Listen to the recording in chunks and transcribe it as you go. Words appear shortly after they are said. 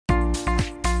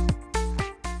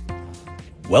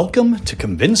Welcome to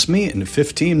Convince Me in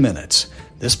 15 Minutes.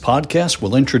 This podcast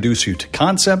will introduce you to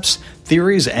concepts,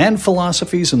 theories, and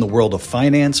philosophies in the world of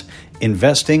finance,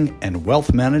 investing, and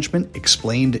wealth management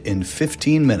explained in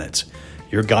 15 minutes.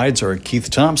 Your guides are Keith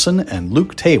Thompson and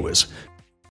Luke Tawas.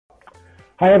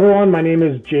 Hi everyone, my name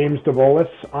is James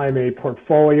Davolos. I'm a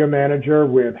portfolio manager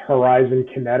with Horizon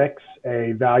Kinetics,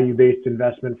 a value-based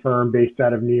investment firm based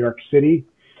out of New York City.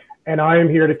 And I am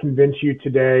here to convince you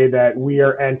today that we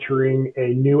are entering a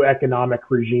new economic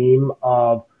regime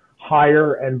of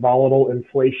higher and volatile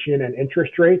inflation and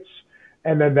interest rates,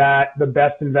 and that the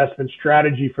best investment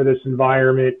strategy for this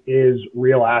environment is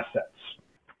real assets.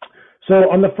 So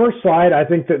on the first slide, I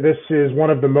think that this is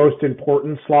one of the most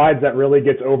important slides that really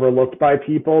gets overlooked by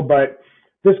people, but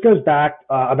this goes back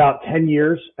about 10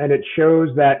 years, and it shows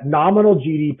that nominal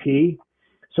GDP,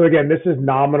 so again, this is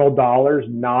nominal dollars,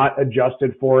 not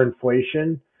adjusted for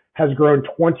inflation, has grown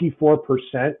 24%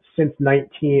 since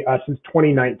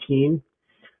 2019.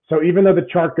 So even though the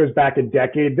chart goes back a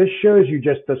decade, this shows you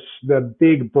just the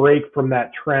big break from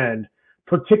that trend,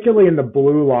 particularly in the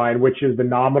blue line, which is the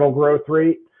nominal growth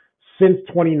rate since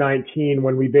 2019,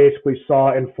 when we basically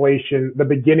saw inflation, the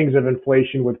beginnings of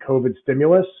inflation with COVID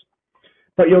stimulus.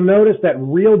 But you'll notice that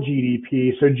real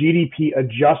GDP, so GDP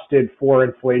adjusted for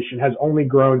inflation, has only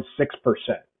grown 6%.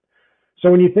 So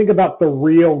when you think about the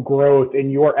real growth in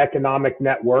your economic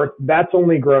net worth, that's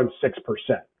only grown 6%.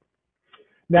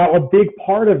 Now, a big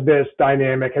part of this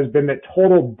dynamic has been that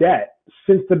total debt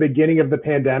since the beginning of the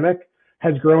pandemic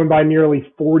has grown by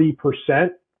nearly 40%,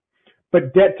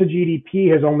 but debt to GDP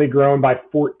has only grown by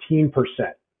 14%.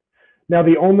 Now,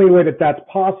 the only way that that's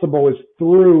possible is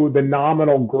through the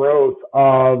nominal growth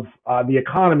of the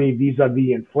economy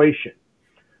vis-a-vis inflation.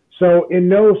 So in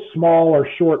no small or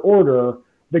short order,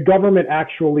 the government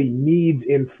actually needs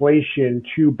inflation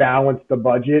to balance the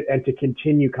budget and to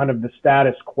continue kind of the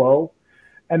status quo.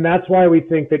 And that's why we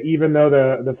think that even though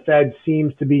the Fed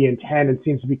seems to be intent and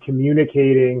seems to be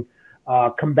communicating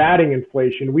combating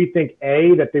inflation, we think,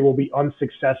 A, that they will be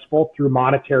unsuccessful through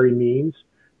monetary means,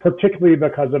 particularly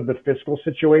because of the fiscal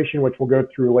situation, which we'll go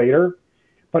through later,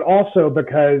 but also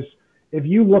because if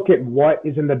you look at what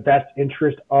is in the best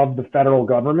interest of the federal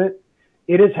government,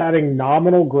 it is having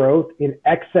nominal growth in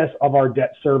excess of our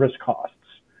debt service costs.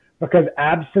 Because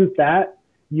absent that,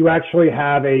 you actually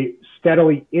have a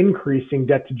steadily increasing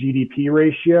debt to GDP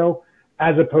ratio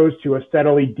as opposed to a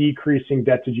steadily decreasing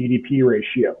debt to GDP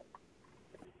ratio.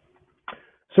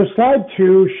 So slide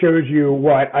 2 shows you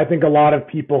what I think a lot of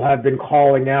people have been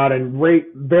calling out, and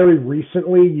very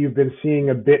recently you've been seeing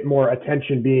a bit more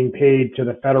attention being paid to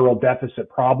the federal deficit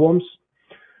problems.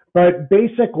 But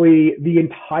basically, the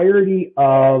entirety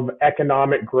of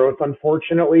economic growth,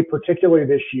 unfortunately, particularly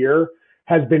this year,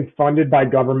 has been funded by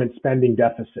government spending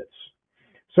deficits.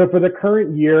 So for the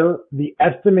current year, the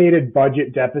estimated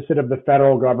budget deficit of the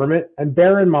federal government, and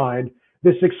bear in mind,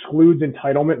 this excludes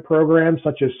entitlement programs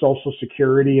such as Social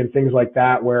Security and things like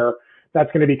that, where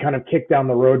that's going to be kind of kicked down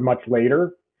the road much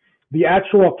later. The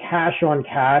actual cash on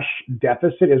cash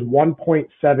deficit is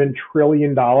 $1.7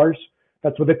 trillion.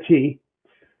 That's with a T.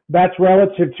 That's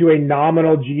relative to a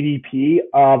nominal GDP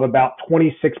of about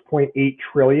 26.8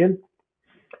 trillion.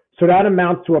 So that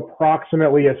amounts to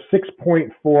approximately a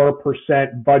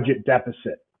 6.4% budget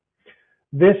deficit.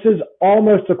 This is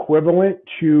almost equivalent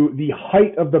to the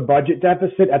height of the budget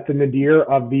deficit at the nadir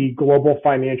of the global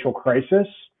financial crisis.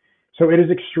 So it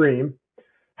is extreme.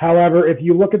 However, if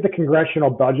you look at the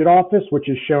Congressional Budget Office, which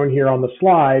is shown here on the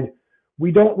slide,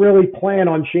 we don't really plan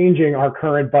on changing our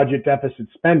current budget deficit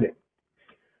spending.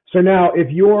 So now, if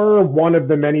you're one of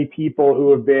the many people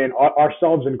who have been,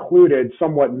 ourselves included,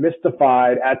 somewhat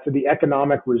mystified as to the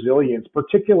economic resilience,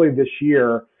 particularly this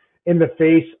year, in the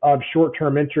face of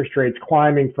short-term interest rates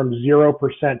climbing from 0%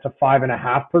 to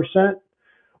 5.5%,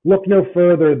 look no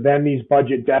further than these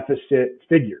budget deficit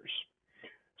figures.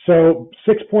 So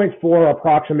 6.4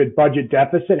 approximate budget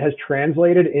deficit has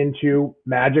translated into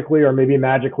magically, or maybe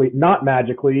magically, not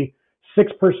magically,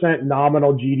 6%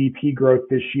 nominal GDP growth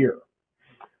this year.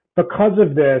 Because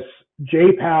of this,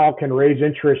 Jay Powell can raise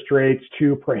interest rates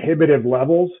to prohibitive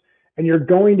levels, and you're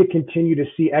going to continue to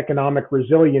see economic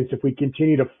resilience if we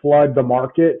continue to flood the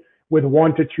market with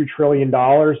 $1 to $2 trillion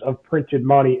of printed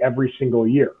money every single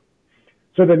year.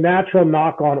 So the natural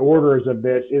knock-on orders of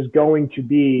this is going to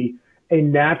be a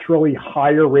naturally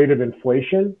higher rate of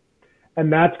inflation,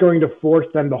 and that's going to force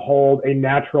them to hold a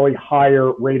naturally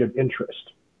higher rate of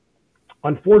interest.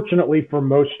 Unfortunately, for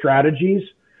most strategies,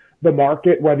 the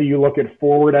market, whether you look at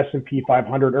forward S&P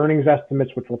 500 earnings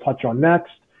estimates, which we'll touch on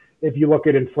next, if you look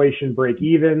at inflation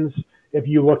break-evens, if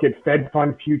you look at Fed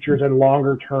fund futures and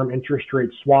longer-term interest rate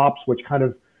swaps, which kind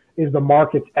of is the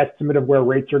market's estimate of where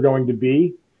rates are going to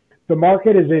be. The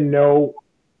market is in no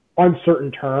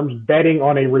uncertain terms betting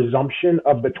on a resumption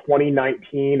of the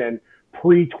 2019 and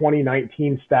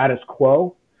pre-2019 status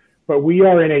quo. But we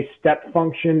are in a step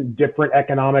function, different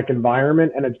economic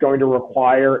environment, and it's going to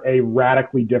require a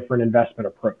radically different investment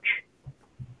approach.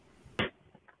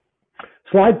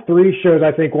 Slide 3 shows,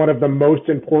 I think, one of the most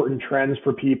important trends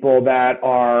for people that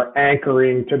are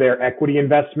anchoring to their equity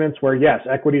investments, where, yes,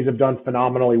 equities have done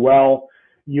phenomenally well.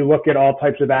 You look at all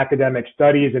types of academic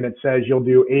studies, and it says you'll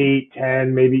do 8,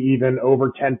 10, maybe even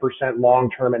over 10%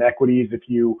 long-term in equities if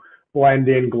you blend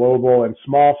in global and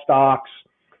small stocks.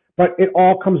 But it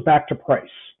all comes back to price.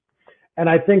 And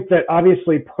I think that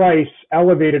obviously price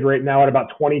elevated right now at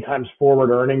about 20 times forward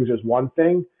earnings is one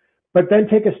thing. But then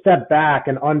take a step back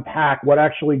and unpack what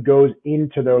actually goes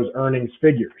into those earnings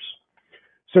figures.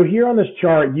 So here on this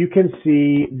chart, you can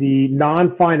see the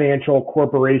non-financial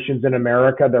corporations in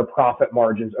America, their profit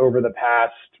margins over the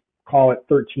past, call it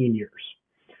 13 years.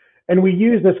 And we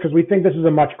use this because we think this is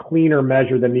a much cleaner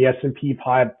measure than the S&P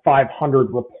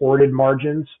 500 reported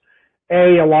margins.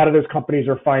 A lot of those companies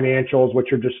are financials,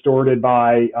 which are distorted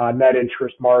by net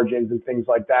interest margins and things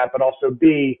like that. But also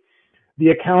B, the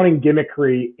accounting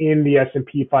gimmickry in the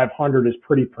S&P 500 is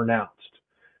pretty pronounced.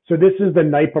 So this is the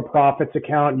NYPA profits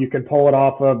account. You can pull it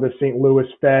off of the St. Louis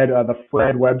Fed, the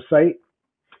Fred website.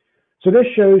 So this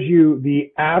shows you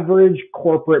the average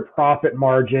corporate profit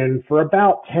margin for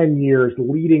about 10 years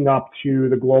leading up to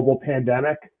the global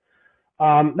pandemic.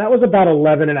 That was about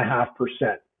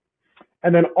 11.5%.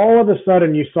 And then all of a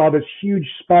sudden you saw this huge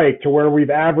spike to where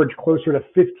we've averaged closer to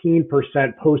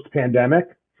 15% post-pandemic.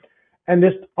 And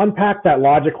this unpack that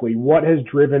logically, what has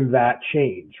driven that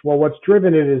change? Well, what's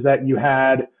driven it is that you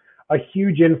had a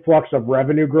huge influx of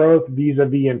revenue growth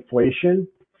vis-a-vis inflation.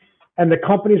 And the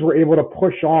companies were able to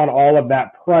push on all of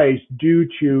that price due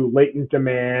to latent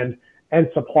demand and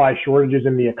supply shortages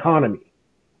in the economy.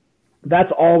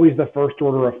 That's always the first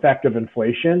order effect of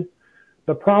inflation.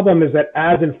 The problem is that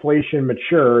as inflation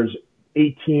matures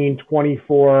 18,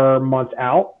 24 months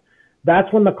out,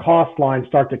 that's when the cost lines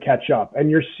start to catch up. And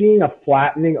you're seeing a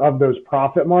flattening of those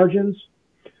profit margins.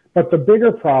 But the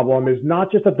bigger problem is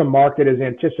not just that the market is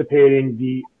anticipating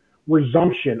the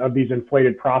resumption of these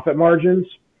inflated profit margins.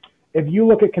 If you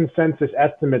look at consensus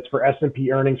estimates for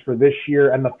S&P earnings for this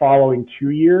year and the following 2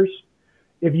 years,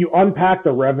 if you unpack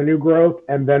the revenue growth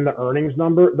and then the earnings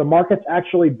number, the market's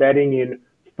actually betting in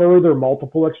further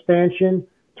multiple expansion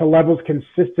to levels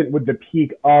consistent with the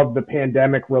peak of the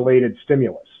pandemic-related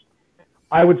stimulus.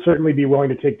 I would certainly be willing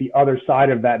to take the other side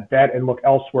of that bet and look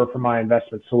elsewhere for my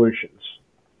investment solutions.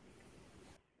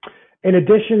 In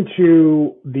addition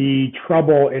to the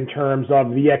trouble in terms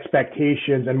of the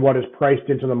expectations and what is priced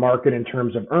into the market in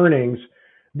terms of earnings,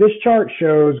 this chart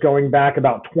shows going back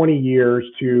about 20 years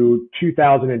to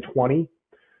 2020.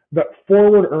 The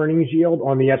forward earnings yield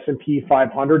on the S&P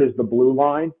 500 is the blue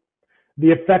line.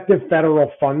 The effective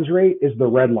federal funds rate is the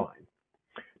red line.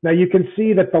 Now you can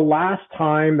see that the last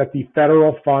time that the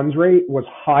federal funds rate was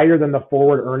higher than the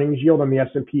forward earnings yield on the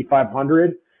S&P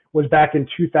 500 was back in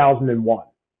 2001.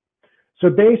 So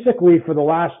basically for the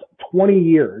last 20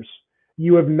 years,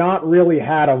 you have not really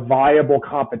had a viable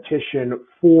competition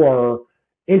for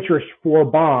interest for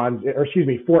bonds,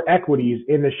 for equities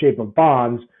in the shape of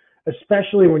bonds,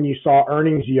 especially when you saw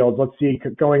earnings yields, let's see,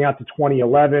 going out to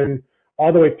 2011,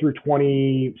 all the way through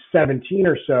 2017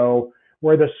 or so,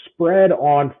 where the spread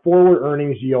on forward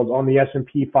earnings yields on the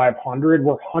S&P 500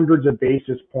 were hundreds of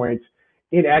basis points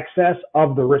in excess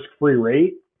of the risk-free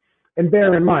rate. And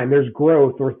bear in mind, there's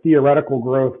growth or theoretical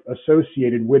growth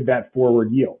associated with that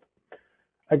forward yield.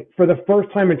 For the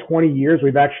first time in 20 years,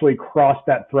 we've actually crossed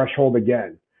that threshold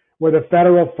again, where the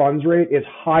federal funds rate is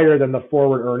higher than the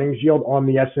forward earnings yield on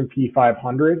the S&P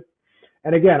 500.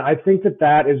 And again, I think that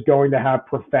that is going to have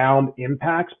profound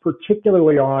impacts,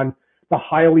 particularly on the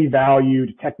highly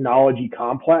valued technology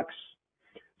complex.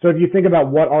 So if you think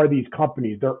about what are these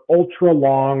companies, they're ultra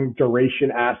long duration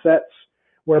assets,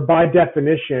 where by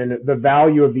definition, the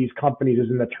value of these companies is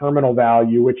in the terminal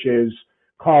value, which is,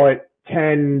 call it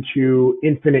 10 to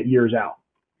infinite years out.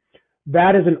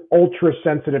 That is an ultra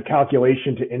sensitive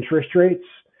calculation to interest rates.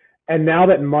 And now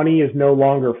that money is no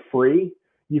longer free,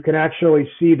 you can actually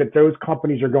see that those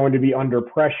companies are going to be under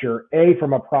pressure, A,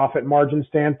 from a profit margin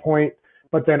standpoint,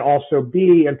 but then also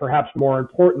B, and perhaps more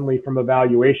importantly, from a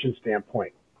valuation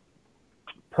standpoint.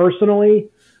 Personally,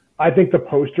 I think the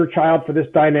poster child for this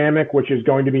dynamic, which is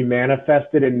going to be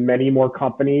manifested in many more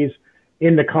companies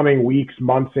in the coming weeks,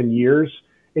 months, and years,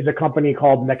 is a company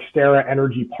called NextEra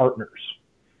Energy Partners.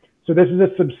 So this is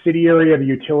a subsidiary of a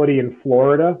utility in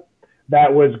Florida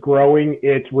that was growing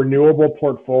its renewable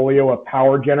portfolio of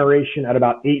power generation at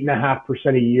about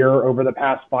 8.5% a year over the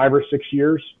past 5 or 6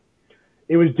 years.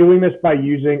 It was doing this by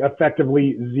using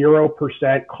effectively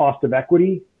 0% cost of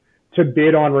equity to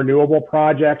bid on renewable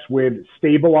projects with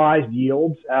stabilized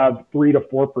yields of 3 to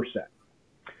 4%.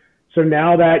 So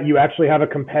now that you actually have a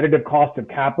competitive cost of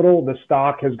capital, the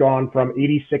stock has gone from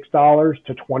 $86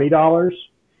 to $20.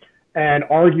 And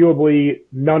arguably,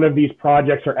 none of these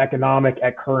projects are economic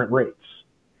at current rates.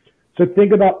 So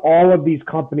think about all of these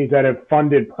companies that have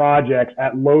funded projects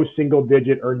at low single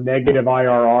digit or negative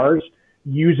IRRs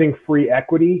using free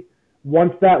equity.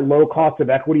 Once that low cost of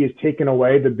equity is taken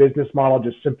away, the business model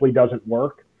just simply doesn't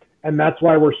work. And that's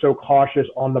why we're so cautious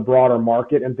on the broader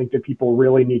market and think that people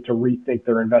really need to rethink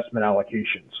their investment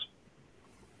allocations.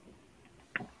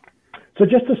 So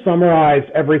just to summarize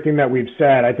everything that we've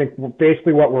said, I think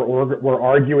basically what we're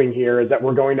arguing here is that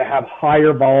we're going to have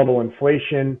higher volatile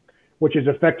inflation, which is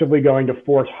effectively going to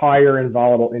force higher and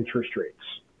volatile interest rates.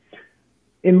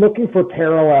 In looking for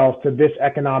parallels to this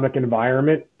economic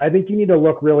environment, I think you need to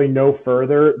look really no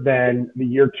further than the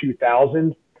year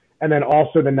 2000 and then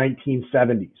also the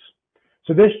 1970s.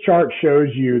 So this chart shows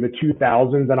you the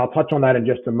 2000s, and I'll touch on that in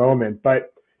just a moment.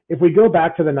 But if we go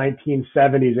back to the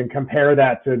 1970s and compare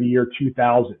that to the year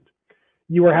 2000,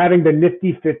 you were having the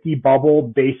Nifty 50 bubble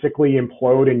basically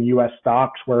implode in U.S.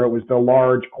 stocks, where it was the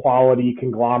large quality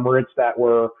conglomerates that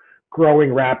were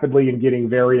growing rapidly and getting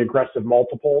very aggressive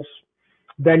multiples.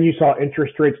 Then you saw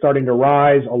interest rates starting to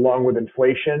rise along with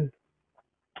inflation.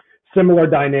 Similar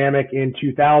dynamic in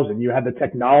 2000. You had the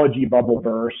technology bubble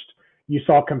burst. You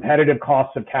saw competitive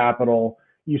costs of capital.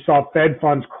 You saw Fed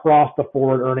funds cross the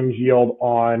forward earnings yield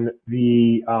on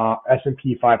the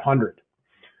S&P 500.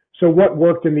 So what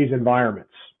worked in these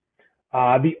environments?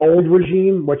 The old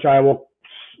regime, which I will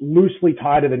loosely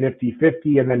tie to the Nifty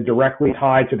 50 and then directly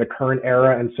tie to the current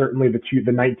era and certainly the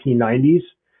 1990s.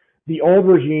 The old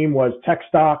regime was tech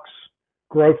stocks,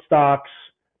 growth stocks,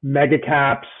 mega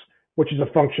caps, which is a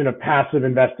function of passive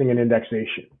investing and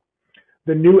indexation.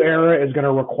 The new era is going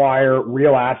to require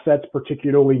real assets,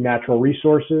 particularly natural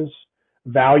resources,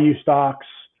 value stocks,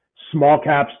 small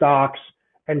cap stocks,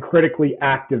 and critically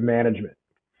active management.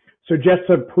 So just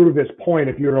to prove this point,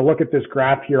 if you were to look at this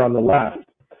graph here on the left,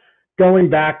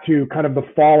 going back to kind of the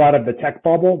fallout of the tech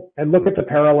bubble and look at the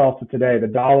parallels to today, the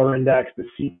dollar index, the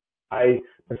CPI,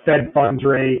 the Fed funds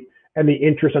rate, and the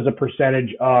interest as a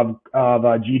percentage of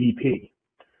GDP.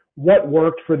 What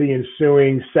worked for the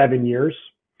ensuing 7 years?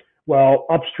 Well,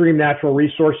 upstream natural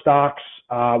resource stocks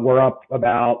were up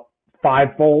about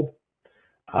fivefold.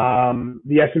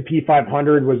 The S&P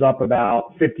 500 was up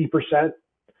about 50%.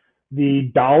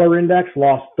 The dollar index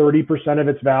lost 30% of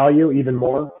its value, even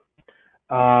more.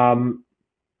 The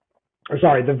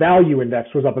value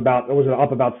index was up about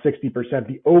 60%.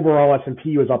 The overall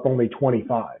S&P was up only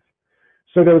 25%.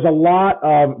 So there was a lot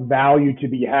of value to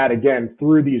be had, again,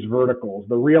 through these verticals.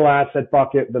 The real asset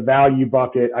bucket, the value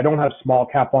bucket. I don't have small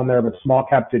cap on there, but small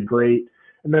cap did great.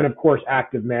 And then, of course,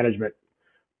 active management.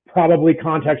 Probably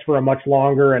context for a much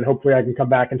longer, and hopefully I can come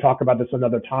back and talk about this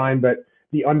another time, but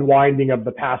the unwinding of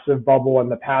the passive bubble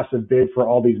and the passive bid for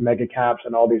all these mega caps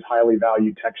and all these highly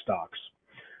valued tech stocks.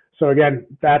 So again,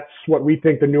 that's what we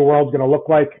think the new world is going to look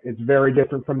like. It's very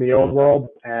different from the old world,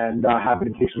 and happy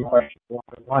to take some questions along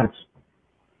those lines.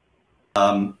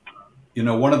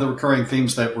 One of the recurring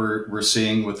themes that we're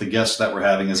seeing with the guests that we're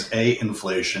having is A,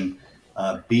 inflation,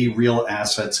 B, real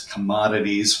assets,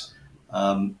 commodities.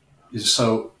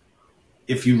 So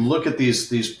if you look at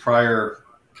these prior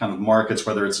kind of markets,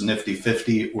 whether it's Nifty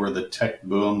 50 or the tech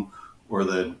boom or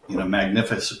the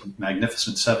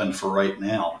Magnificent Seven for right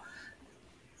now,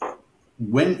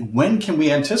 when can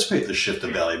we anticipate the shift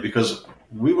of value? Because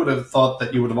we would have thought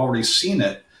that you would have already seen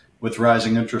it with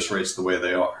rising interest rates the way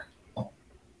they are.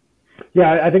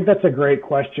 Yeah, I think that's a great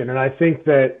question. And I think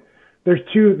that there's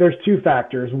two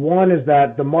factors. One is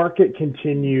that the market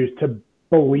continues to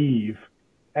believe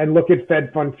and look at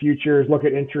Fed fund futures, look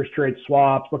at interest rate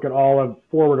swaps, look at all of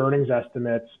forward earnings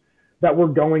estimates that we're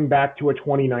going back to a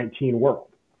 2019 world.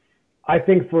 I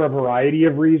think for a variety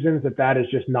of reasons that is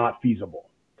just not feasible.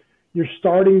 You're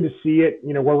starting to see it,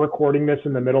 we're recording this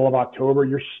in the middle of October.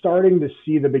 You're starting to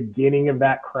see the beginning of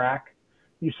that crack.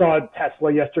 You saw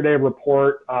Tesla yesterday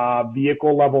report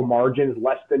vehicle level margins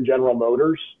less than General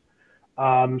Motors.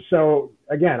 So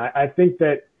again, I think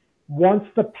that once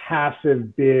the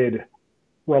passive bid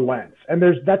relents, and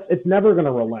it's never going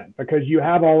to relent because you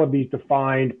have all of these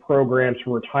defined programs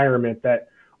for retirement that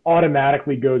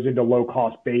automatically goes into low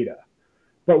cost beta.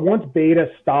 But once beta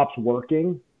stops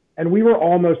working And we were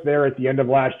almost there at the end of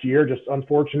last year. Just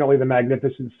unfortunately, the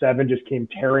Magnificent Seven just came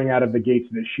tearing out of the gates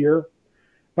this year.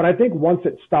 But I think once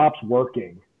it stops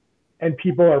working and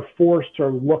people are forced to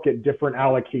look at different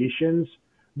allocations,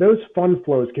 those fund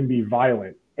flows can be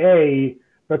violent. A,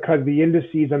 because the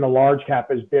indices and the large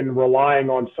cap has been relying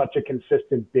on such a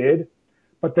consistent bid.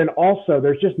 But then also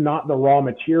there's just not the raw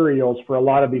materials for a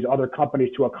lot of these other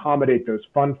companies to accommodate those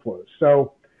fund flows.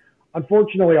 So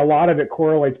unfortunately, a lot of it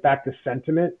correlates back to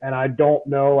sentiment, and I don't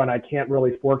know, and I can't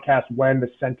really forecast when the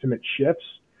sentiment shifts,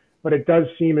 but it does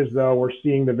seem as though we're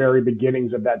seeing the very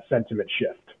beginnings of that sentiment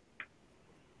shift.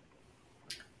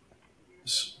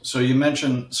 So you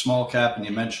mentioned small cap and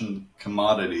you mentioned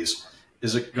commodities.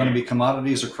 Is it going to be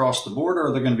commodities across the board, or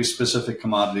are there going to be specific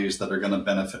commodities that are going to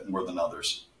benefit more than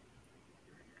others?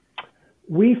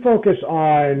 We focus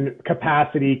on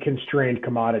capacity constrained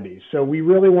commodities. So we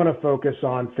really want to focus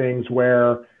on things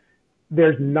where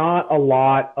there's not a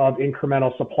lot of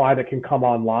incremental supply that can come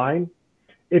online.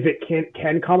 If it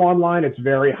can come online, it's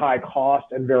very high cost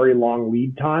and very long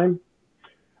lead time.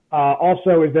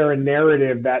 Also, is there a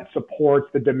narrative that supports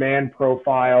the demand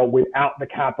profile without the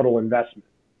capital investment?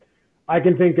 I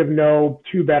can think of no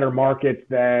two better markets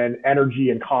than energy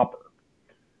and copper.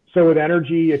 So with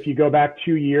energy, if you go back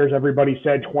 2 years, everybody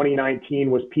said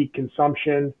 2019 was peak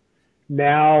consumption.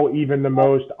 Now, even the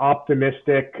most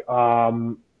optimistic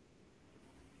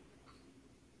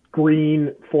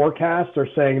green forecasts are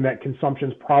saying that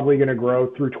consumption is probably going to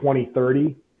grow through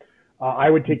 2030. I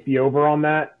would take the over on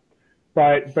that.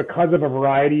 But because of a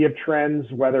variety of trends,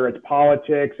 whether it's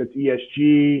politics, it's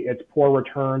ESG, it's poor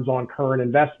returns on current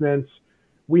investments,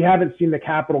 we haven't seen the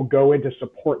capital go in to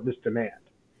support this demand.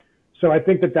 So I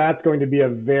think that that's going to be a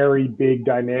very big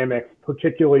dynamic,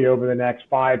 particularly over the next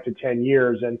 5 to 10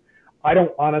 years. And I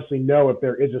don't honestly know if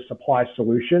there is a supply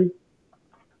solution.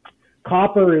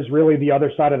 Copper is really the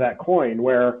other side of that coin,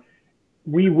 where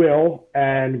we will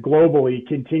and globally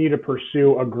continue to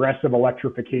pursue aggressive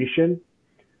electrification.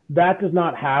 That does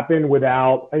not happen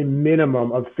without a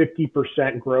minimum of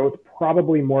 50% growth,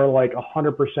 probably more like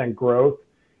 100% growth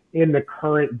in the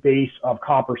current base of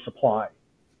copper supply.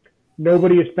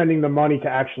 Nobody is spending the money to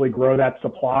actually grow that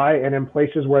supply. And in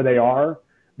places where they are,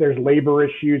 there's labor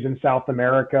issues in South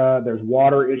America, there's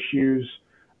water issues.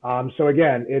 So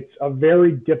again, it's a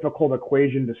very difficult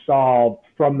equation to solve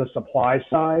from the supply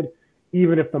side,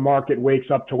 even if the market wakes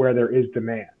up to where there is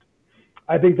demand.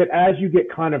 I think that as you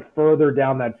get kind of further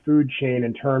down that food chain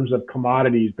in terms of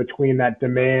commodities between that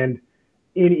demand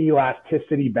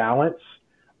inelasticity balance,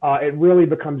 it really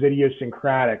becomes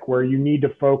idiosyncratic, where you need to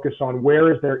focus on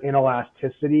where is there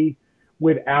inelasticity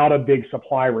without a big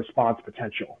supply response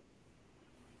potential.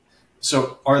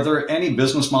 So are there any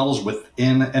business models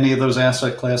within any of those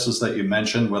asset classes that you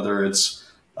mentioned, whether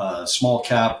it's small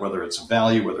cap, whether it's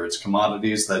value, whether it's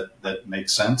commodities, that make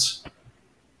sense?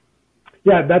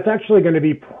 Yeah, that's actually going to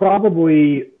be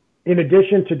probably, in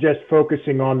addition to just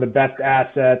focusing on the best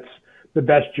assets, the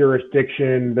best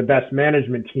jurisdiction, the best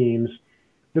management teams,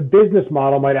 the business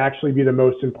model might actually be the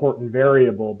most important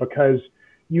variable, because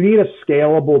you need a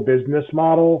scalable business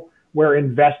model where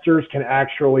investors can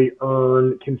actually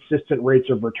earn consistent rates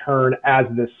of return as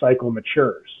this cycle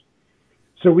matures.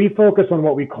 So we focus on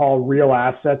what we call real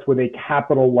assets with a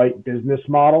capital light business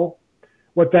model.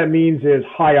 What that means is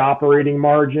high operating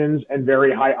margins and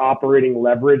very high operating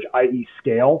leverage, i.e.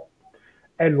 scale,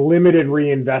 and limited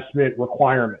reinvestment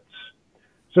requirements.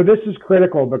 So this is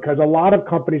critical because a lot of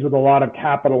companies with a lot of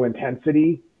capital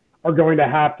intensity are going to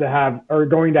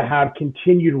have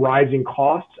continued rising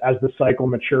costs as the cycle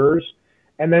matures,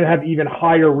 and then have even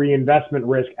higher reinvestment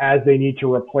risk as they need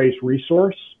to replace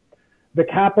resource. The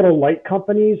capital light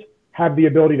companies have the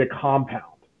ability to compound.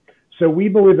 So we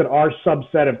believe that our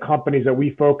subset of companies that we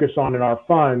focus on in our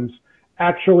funds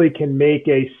actually can make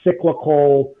a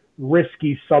cyclical,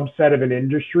 risky subset of an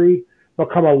industry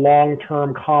become a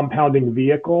long-term compounding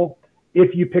vehicle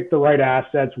if you pick the right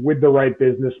assets with the right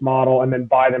business model and then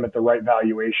buy them at the right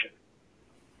valuation.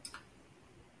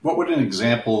 What would an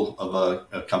example of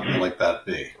a company like that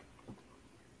be?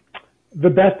 The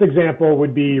best example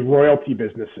would be royalty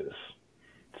businesses.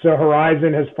 So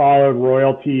Horizon has followed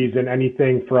royalties in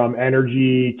anything from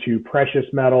energy to precious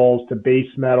metals to base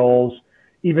metals,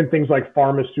 even things like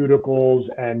pharmaceuticals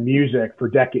and music for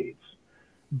decades.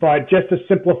 But just to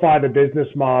simplify the business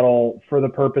model for the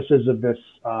purposes of this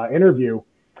interview,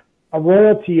 a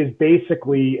royalty is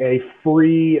basically a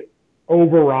free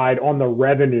override on the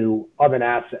revenue of an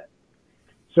asset.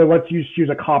 So let's choose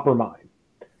a copper mine.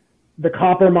 The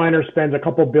copper miner spends a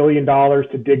couple $1 billion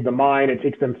to dig the mine. It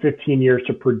takes them 15 years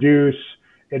to produce.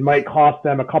 It might cost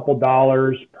them a couple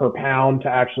dollars per pound to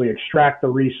actually extract the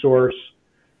resource.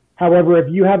 However,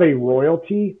 if you have a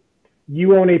royalty,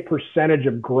 you own a percentage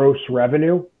of gross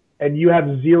revenue and you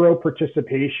have zero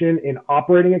participation in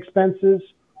operating expenses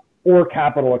or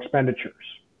capital expenditures.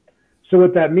 So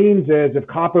what that means is if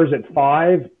copper's at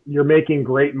 5, you're making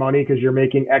great money because you're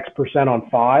making X% on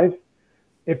 5.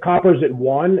 If copper's at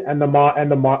 1 and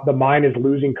the mine is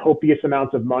losing copious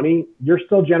amounts of money, you're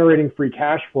still generating free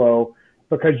cash flow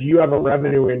because you have a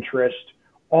revenue interest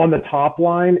on the top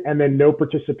line and then no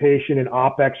participation in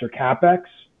OPEX or CAPEX.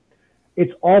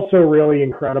 It's also really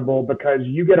incredible because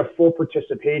you get a full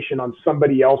participation on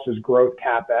somebody else's growth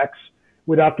CAPEX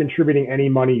without contributing any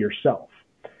money yourself.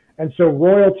 And so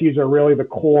royalties are really the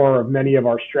core of many of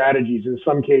our strategies. In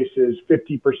some cases,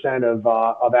 50%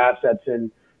 of assets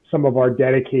in some of our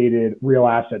dedicated real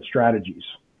asset strategies.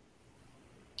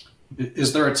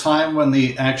 Is there a time when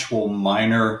the actual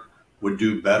miner would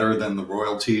do better than the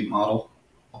royalty model?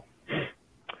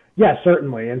 Yeah,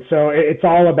 certainly. And so it's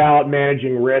all about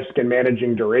managing risk and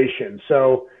managing duration.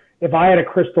 So if I had a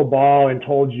crystal ball and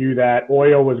told you that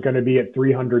oil was going to be at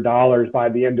 $300 by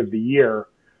the end of the year,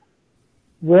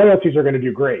 royalties are going to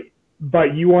do great.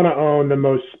 But you want to own the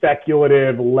most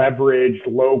speculative, leveraged,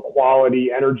 low-quality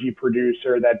energy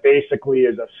producer that basically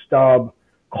is a stub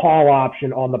call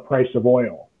option on the price of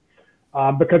oil.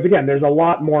 Because, again, there's a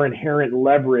lot more inherent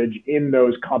leverage in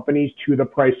those companies to the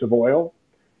price of oil.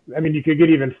 I mean, you could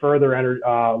get even further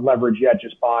leverage yet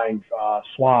just buying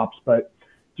swaps. But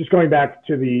just going back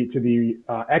to the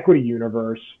equity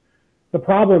universe, the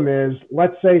problem is,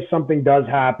 let's say something does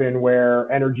happen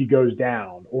where energy goes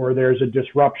down, or there's a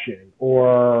disruption,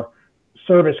 or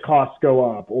service costs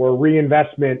go up, or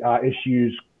reinvestment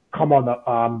issues become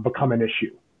an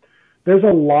issue. There's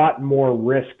a lot more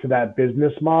risk to that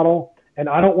business model, and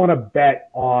I don't want to bet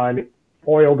on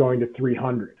oil going to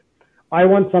 300. I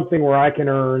want something where I can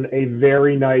earn a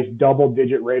very nice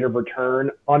double-digit rate of return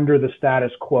under the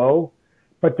status quo,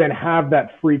 but then have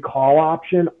that free call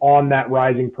option on that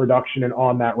rising production and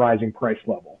on that rising price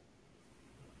level.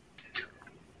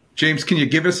 James, can you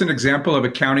give us an example of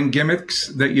accounting gimmicks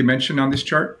that you mentioned on this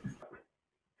chart?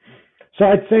 So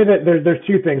I'd say that there's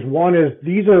two things. One is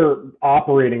these are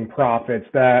operating profits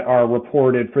that are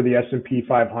reported for the S&P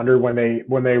 500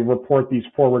 when they report these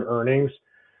forward earnings.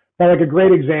 But like a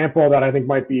great example that I think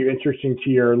might be interesting to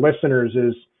your listeners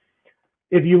is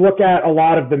if you look at a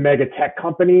lot of the mega tech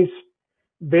companies,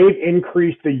 they've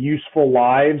increased the useful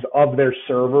lives of their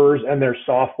servers and their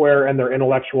software and their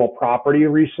intellectual property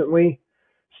recently,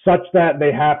 such that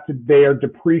they are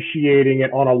depreciating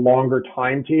it on a longer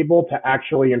timetable to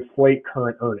actually inflate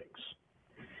current earnings.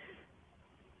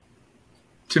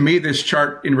 To me, this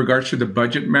chart in regards to the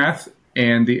budget math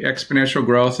and the exponential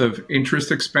growth of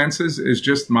interest expenses is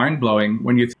just mind-blowing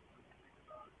when you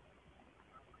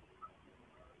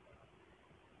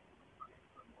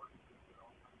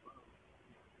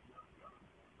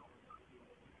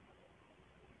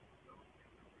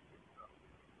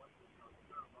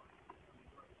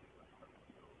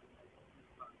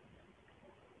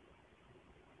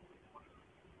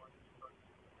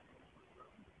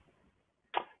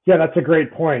Yeah, that's a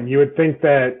great point. You would think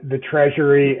that the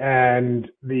Treasury and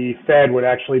the Fed would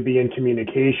actually be in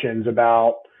communications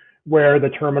about where the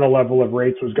terminal level of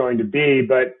rates was going to be.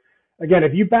 But again,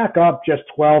 if you back up just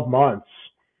 12 months,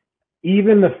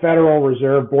 even the Federal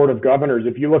Reserve Board of Governors,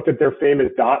 if you looked at their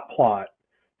famous dot plot,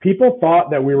 people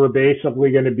thought that we were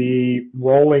basically going to be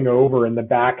rolling over in the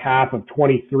back half of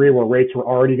 23 where rates were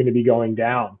already going to be going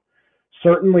down.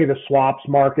 Certainly the swaps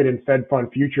market and Fed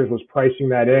fund futures was pricing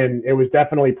that in. It was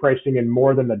definitely pricing in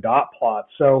more than the dot plot.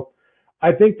 So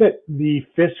I think that the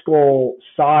fiscal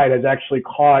side has actually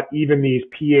caught even these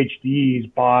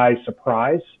PhDs by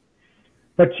surprise.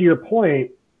 But to your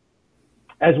point,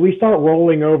 as we start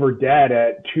rolling over debt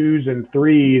at 2s and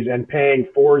 3s and paying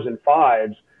 4s and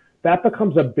 5s, that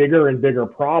becomes a bigger and bigger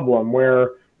problem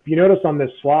where if you notice on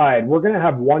this slide, we're going to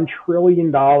have $1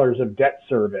 trillion of debt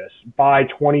service by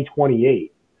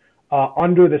 2028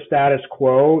 under the status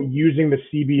quo using the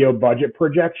CBO budget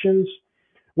projections,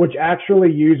 which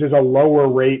actually uses a lower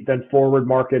rate than forward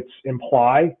markets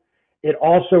imply. It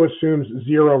also assumes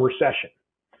zero recession.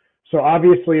 So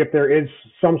obviously, if there is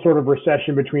some sort of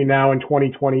recession between now and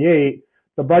 2028,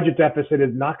 the budget deficit is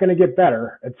not going to get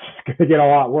better. It's going to get a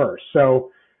lot worse.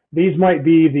 So these might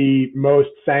be the most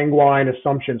sanguine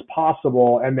assumptions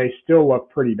possible, and they still look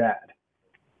pretty bad.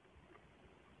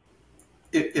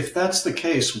 If that's the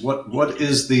case, what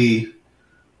is the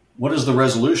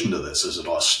resolution to this? Is it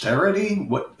austerity?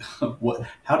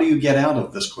 How do you get out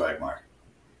of this quagmire?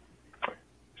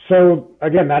 So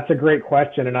again, that's a great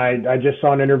question. And I just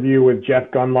saw an interview with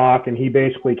Jeff Gunlock, and he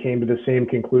basically came to the same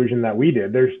conclusion that we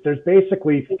did. There's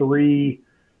basically three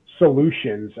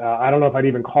solutions. I don't know if I'd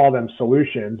even call them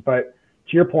solutions, but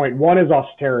to your point, one is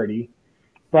austerity.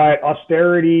 But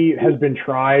austerity has been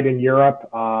tried in Europe.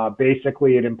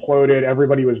 Basically, it imploded.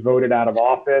 Everybody was voted out of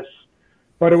office.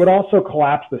 But it would also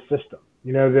collapse the system.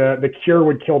 You know, the cure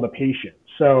would kill the patient.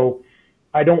 So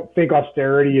I don't think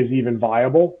austerity is even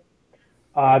viable.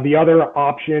 The other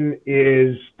option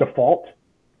is default.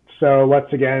 So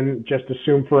let's again just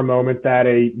assume for a moment that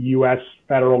a U.S.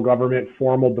 federal government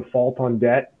formal default on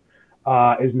debt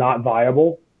is not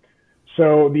viable.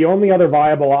 So the only other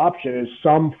viable option is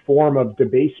some form of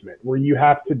debasement where you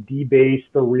have to debase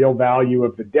the real value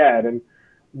of the debt. And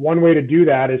one way to do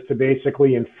that is to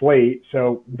basically inflate.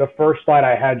 So the first slide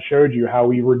I had showed you how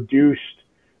we reduced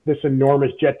this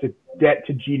enormous debt to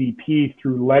GDP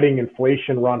through letting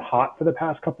inflation run hot for the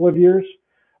past couple of years.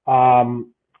 The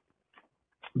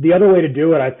other way to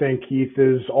do it, I think, Keith,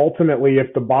 is ultimately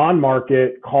if the bond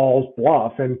market calls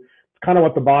bluff, and it's kind of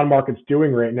what the bond market's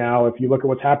doing right now. If you look at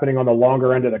what's happening on the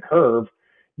longer end of the curve,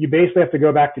 you basically have to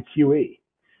go back to QE.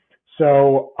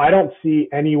 So I don't see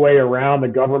any way around the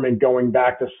government going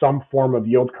back to some form of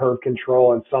yield curve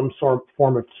control and some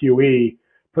form of QE,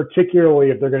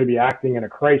 particularly if they're going to be acting in a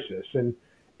crisis. And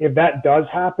if that does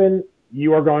happen,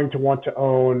 you are going to want to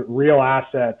own real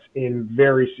assets in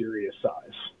very serious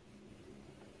size.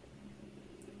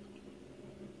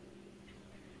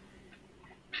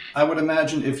 I would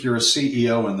imagine if you're a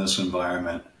CEO in this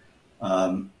environment,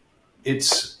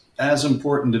 it's as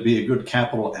important to be a good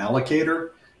capital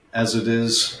allocator as it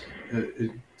is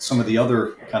some of the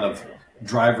other kind of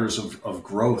drivers of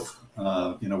growth,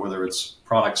 whether it's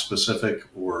product specific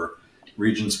or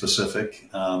region specific.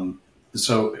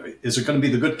 So is it going to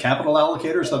be the good capital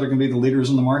allocators that are going to be the leaders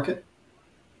in the market?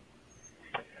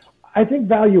 I think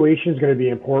valuation is going to be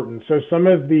important. So some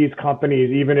of these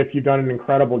companies, even if you've done an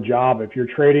incredible job, if you're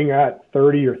trading at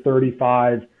 30 or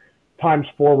 35 times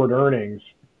forward earnings,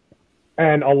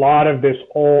 and a lot of this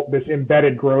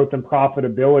embedded growth and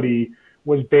profitability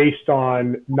was based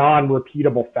on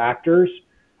non-repeatable factors,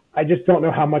 I just don't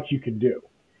know how much you can do.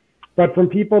 But from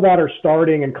people that are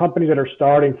starting and companies that are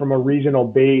starting from a regional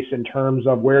base in terms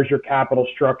of where's your capital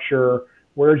structure,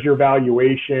 where's your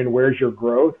valuation, where's your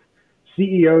growth,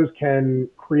 CEOs can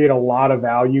create a lot of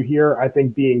value here. I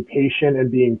think being patient and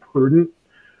being prudent.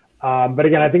 But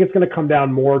again, I think it's going to come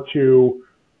down more to,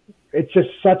 it's just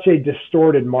such a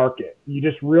distorted market. You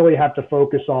just really have to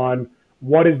focus on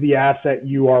what is the asset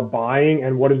you are buying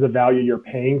and what is the value you're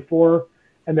paying for.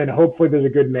 And then hopefully there's a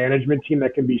good management team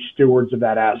that can be stewards of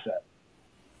that asset.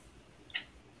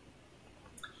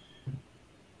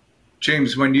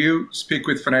 James, when you speak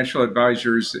with financial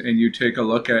advisors and you take a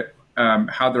look at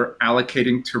how they're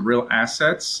allocating to real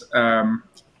assets,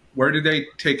 where do they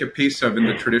take a piece of in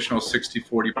the traditional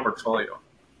 60-40 portfolio?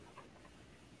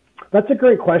 That's a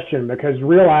great question because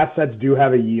real assets do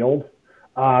have a yield.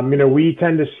 We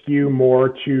tend to skew more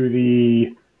to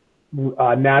the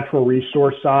natural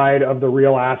resource side of the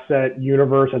real asset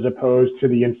universe as opposed to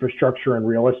the infrastructure and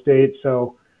real estate.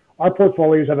 So our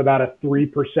portfolios have about a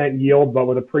 3% yield, but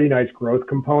with a pretty nice growth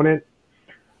component.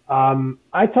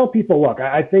 I tell people, look,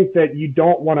 I think that you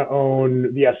don't want to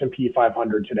own the S&P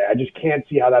 500 today. I just can't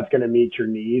see how that's going to meet your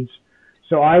needs.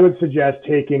 So I would suggest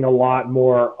taking a lot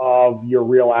more of your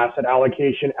real asset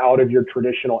allocation out of your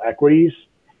traditional equities.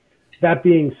 That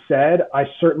being said, I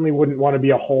certainly wouldn't want to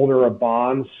be a holder of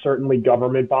bonds, certainly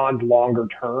government bonds longer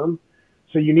term.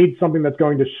 So you need something that's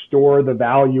going to store the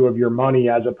value of your money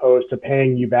as opposed to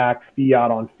paying you back fiat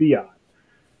on fiat.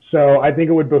 So I think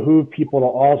it would behoove people to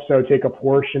also take a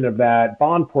portion of that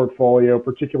bond portfolio,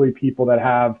 particularly people that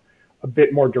have a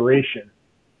bit more duration.